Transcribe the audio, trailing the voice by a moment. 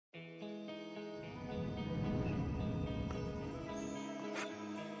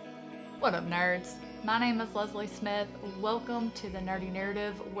What up, nerds? My name is Leslie Smith. Welcome to the Nerdy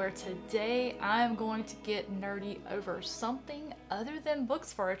Narrative, where today I'm going to get nerdy over something other than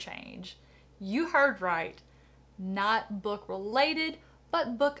books for a change. You heard right. Not book related,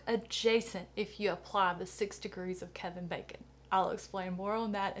 but book adjacent if you apply the 6 degrees of Kevin Bacon. I'll explain more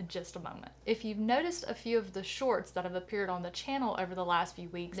on that in just a moment. If you've noticed a few of the shorts that have appeared on the channel over the last few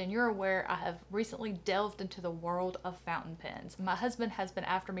weeks, then you're aware I have recently delved into the world of fountain pens. My husband has been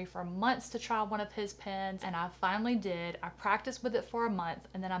after me for months to try one of his pens, and I finally did. I practiced with it for a month,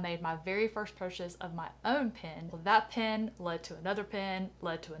 and then I made my very first purchase of my own pen. Well, that pen led to another pen,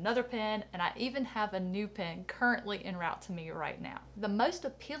 led to another pen, and I even have a new pen currently en route to me right now. The most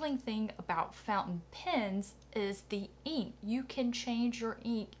appealing thing about fountain pens is the ink. You can change your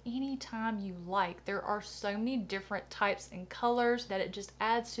ink anytime you like. There are so many different types and colors that it just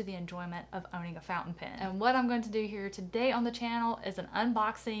adds to the enjoyment of owning a fountain pen. And what I'm going to do here today on the channel is an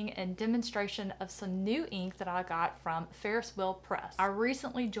unboxing and demonstration of some new ink that I got from Ferris Press. I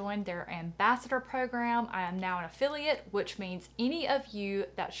recently joined their ambassador program. I am now an affiliate, which means any of you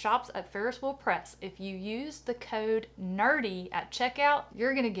that shops at Ferris Press, if you use the code NERDY at checkout,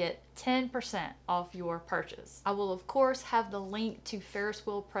 you're gonna get 10% off your purchase. I will of course have the link to Ferris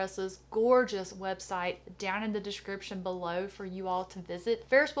Press's gorgeous website down in the description below for you all to visit.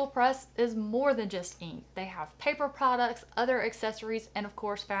 Ferris Press is more than just ink. They have paper products, other accessories, and of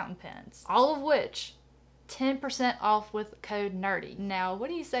course fountain pens. All of which 10% off with code NERDY. Now, what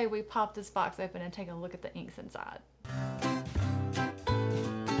do you say we pop this box open and take a look at the inks inside?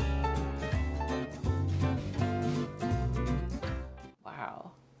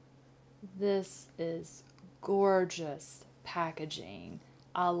 Wow. This is gorgeous packaging.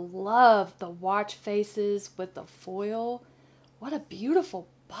 I love the watch faces with the foil. What a beautiful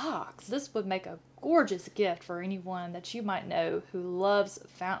box. This would make a gorgeous gift for anyone that you might know who loves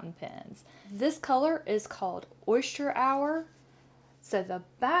fountain pens. This color is called Oyster Hour. So the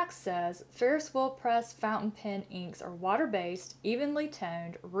back says Ferris Press fountain pen inks are water-based, evenly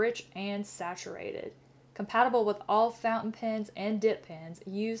toned, rich, and saturated. Compatible with all fountain pens and dip pens,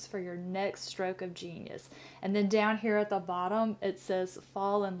 used for your next stroke of genius. And then down here at the bottom, it says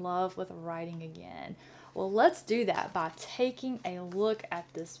fall in love with writing again. Well, let's do that by taking a look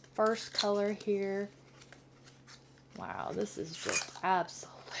at this first color here. Wow, this is just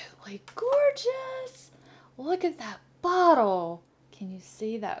absolutely gorgeous. Look at that bottle. Can you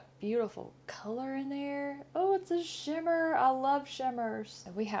see that beautiful color in there? Oh, it's a shimmer. I love shimmers.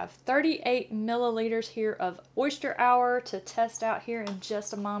 We have 38 milliliters here of Oyster Hour to test out here in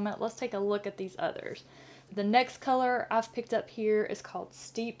just a moment. Let's take a look at these others. The next color I've picked up here is called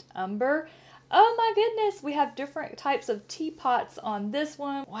Steeped Umber. Oh my goodness, we have different types of teapots on this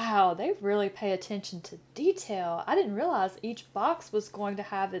one. Wow, they really pay attention to detail. I didn't realize each box was going to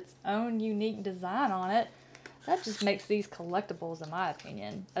have its own unique design on it. That just makes these collectibles in my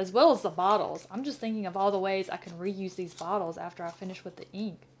opinion, as well as the bottles. I'm just thinking of all the ways I can reuse these bottles after I finish with the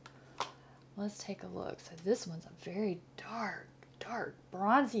ink. Let's take a look. So this one's a very dark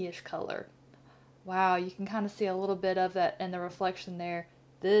bronzy-ish color. Wow, you can kind of see a little bit of that in the reflection there.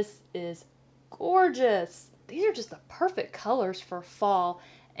 This is gorgeous. These are just the perfect colors for fall.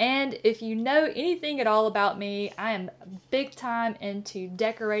 And if you know anything at all about me, I am big time into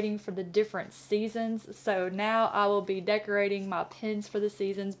decorating for the different seasons. So now I will be decorating my pens for the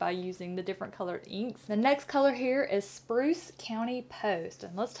seasons by using the different colored inks. The next color here is Spruce County Post.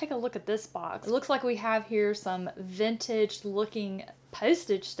 And let's take a look at this box. It looks like we have here some vintage looking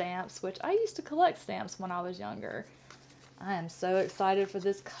postage stamps, which I used to collect stamps when I was younger. I am so excited for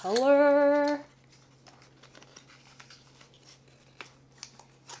this color.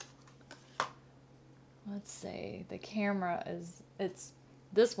 Let's see, the camera is,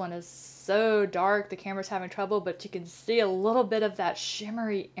 this one is so dark, the camera's having trouble, but you can see a little bit of that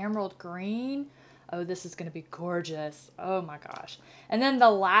shimmery emerald green. Oh, this is going to be gorgeous. Oh my gosh. And then the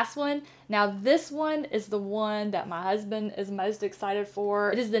last one, now this one is the one that my husband is most excited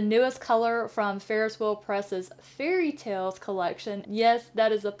for. It is the newest color from Ferris Press's FerriTales collection. Yes,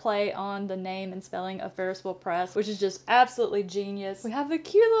 that is a play on the name and spelling of Ferris Press, which is just absolutely genius. We have a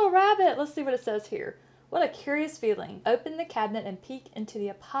cute little rabbit. Let's see what it says here. What a curious feeling. Open the cabinet and peek into the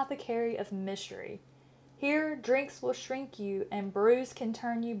apothecary of mystery. Here, drinks will shrink you and brews can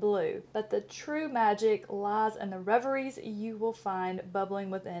turn you blue, but the true magic lies in the reveries you will find bubbling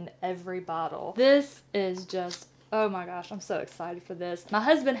within every bottle. This is just, oh my gosh, I'm so excited for this. My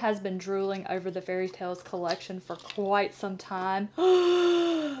husband has been drooling over the FerriTales collection for quite some time.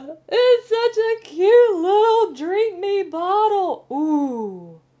 It's such a cute little drink me bottle.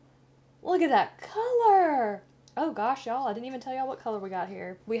 Ooh. Look at that color. Oh gosh, y'all, I didn't even tell y'all what color we got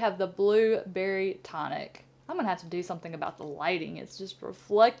here. We have the Blueberry Tonic. I'm gonna have to do something about the lighting. It's just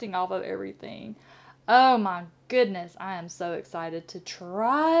reflecting off of everything. Oh my goodness, I am so excited to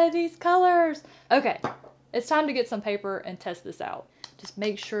try these colors. Okay, it's time to get some paper and test this out. Just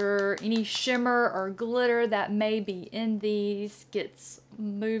make sure any shimmer or glitter that may be in these gets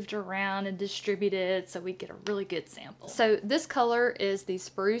moved around and distributed so we get a really good sample. So this color is the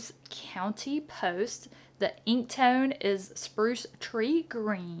Spruce County Post. The ink tone is Spruce Tree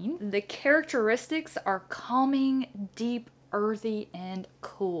Green. The characteristics are calming, deep, earthy, and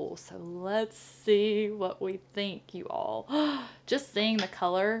cool. So let's see what we think, you all. Just seeing the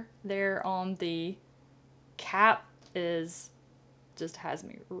color there on the cap just has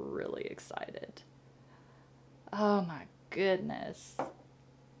me really excited. Oh my goodness.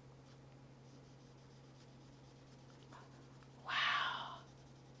 Wow.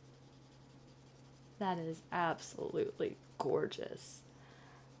 That is absolutely gorgeous.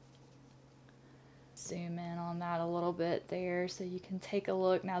 Zoom in on that a little bit there so you can take a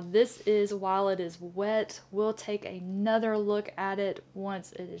look. Now this is while it is wet. We'll take another look at it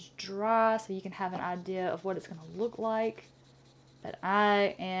once it is dry so you can have an idea of what it's going to look like. But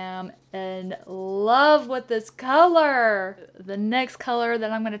I am in love with this color. The next color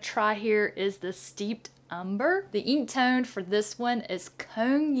that I'm going to try here is the Steeped Umber. The ink tone for this one is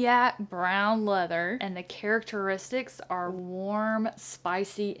Cognac Brown Leather, and the characteristics are warm,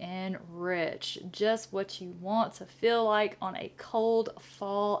 spicy, and rich. Just what you want to feel like on a cold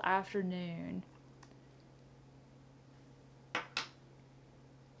fall afternoon.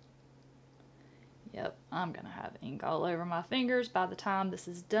 Yep, I'm gonna have ink all over my fingers by the time this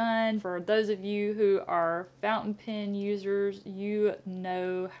is done. For those of you who are fountain pen users, you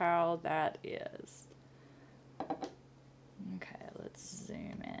know how that is. Okay, let's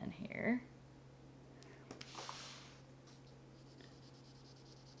zoom in here.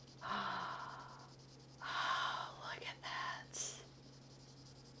 Oh, look at that.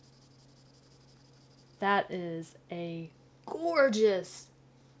 That is a gorgeous,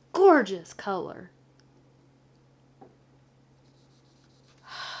 gorgeous color.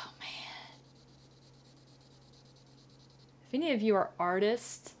 If any of you are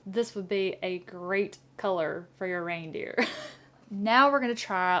artists, this would be a great color for your reindeer. Now we're going to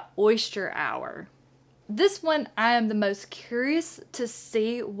try Oyster Hour. This one I am the most curious to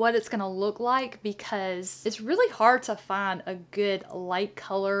see what it's going to look like because it's really hard to find a good light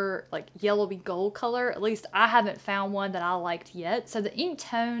color, like yellowy gold color. At least I haven't found one that I liked yet. So the ink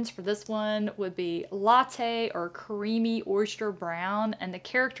tones for this one would be latte or creamy oyster brown, and the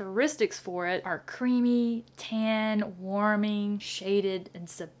characteristics for it are creamy, tan, warming, shaded, and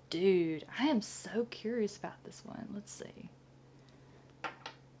subdued. I am so curious about this one. Let's see.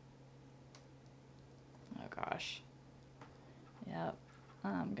 Gosh. Yep,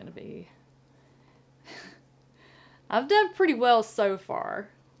 I'm gonna be... I've done pretty well so far.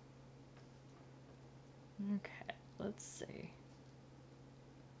 Okay, let's see.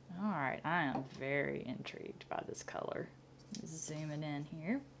 Alright, I am very intrigued by this color. Zooming in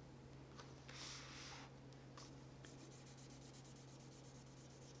here.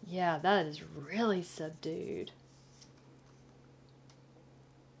 Yeah, that is really subdued.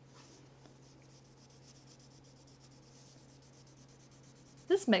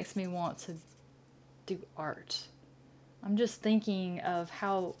 This makes me want to do art. I'm just thinking of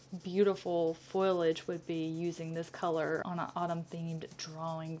how beautiful foliage would be using this color on an autumn-themed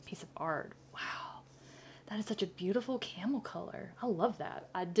drawing piece of art. Wow, that is such a beautiful camel color. I love that.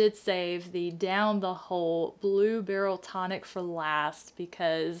 I did save the Down the Hole Blue Beryl Tonic for last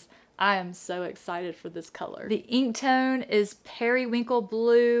because I am so excited for this color. The ink tone is Periwinkle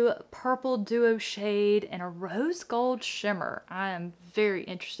Blue, Purple Duo Shade, and a Rose Gold Shimmer. I am very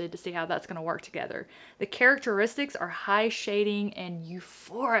interested to see how that's going to work together. The characteristics are high shading and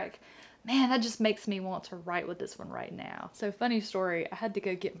euphoric. Man, that just makes me want to write with this one right now. So funny story, I had to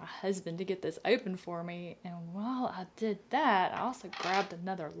go get my husband to get this open for me, and while I did that, I also grabbed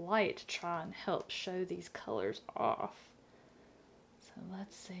another light to try and help show these colors off. So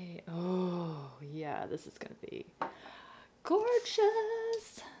let's see. Oh, yeah, this is going to be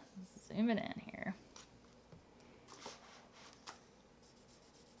gorgeous. Zooming in here.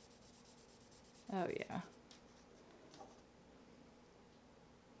 Oh, yeah.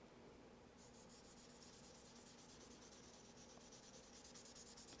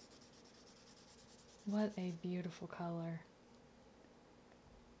 What a beautiful color.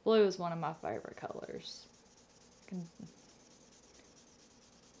 Blue is one of my favorite colors.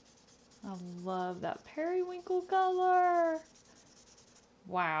 I love that periwinkle color.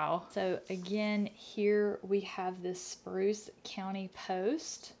 Wow. So again, here we have this Spruce County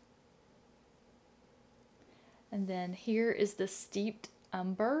Post. And then here is the Steeped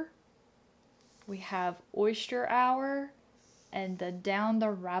Umber. We have Oyster Hour and the Down the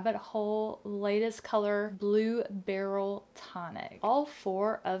Rabbit Hole latest color, Blue Beryl Tonic. All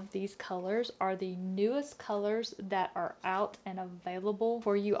 4 of these colors are the newest colors that are out and available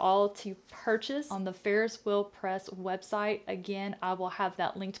for you all to purchase on the Ferris Wheel Press website. Again, I will have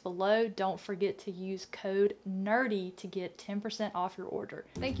that linked below. Don't forget to use code NERDY to get 10% off your order.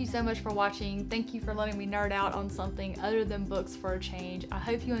 Thank you so much for watching. Thank you for letting me nerd out on something other than books for a change. I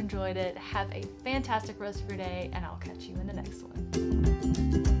hope you enjoyed it. Have a fantastic rest of your day, and I'll catch you in the next one.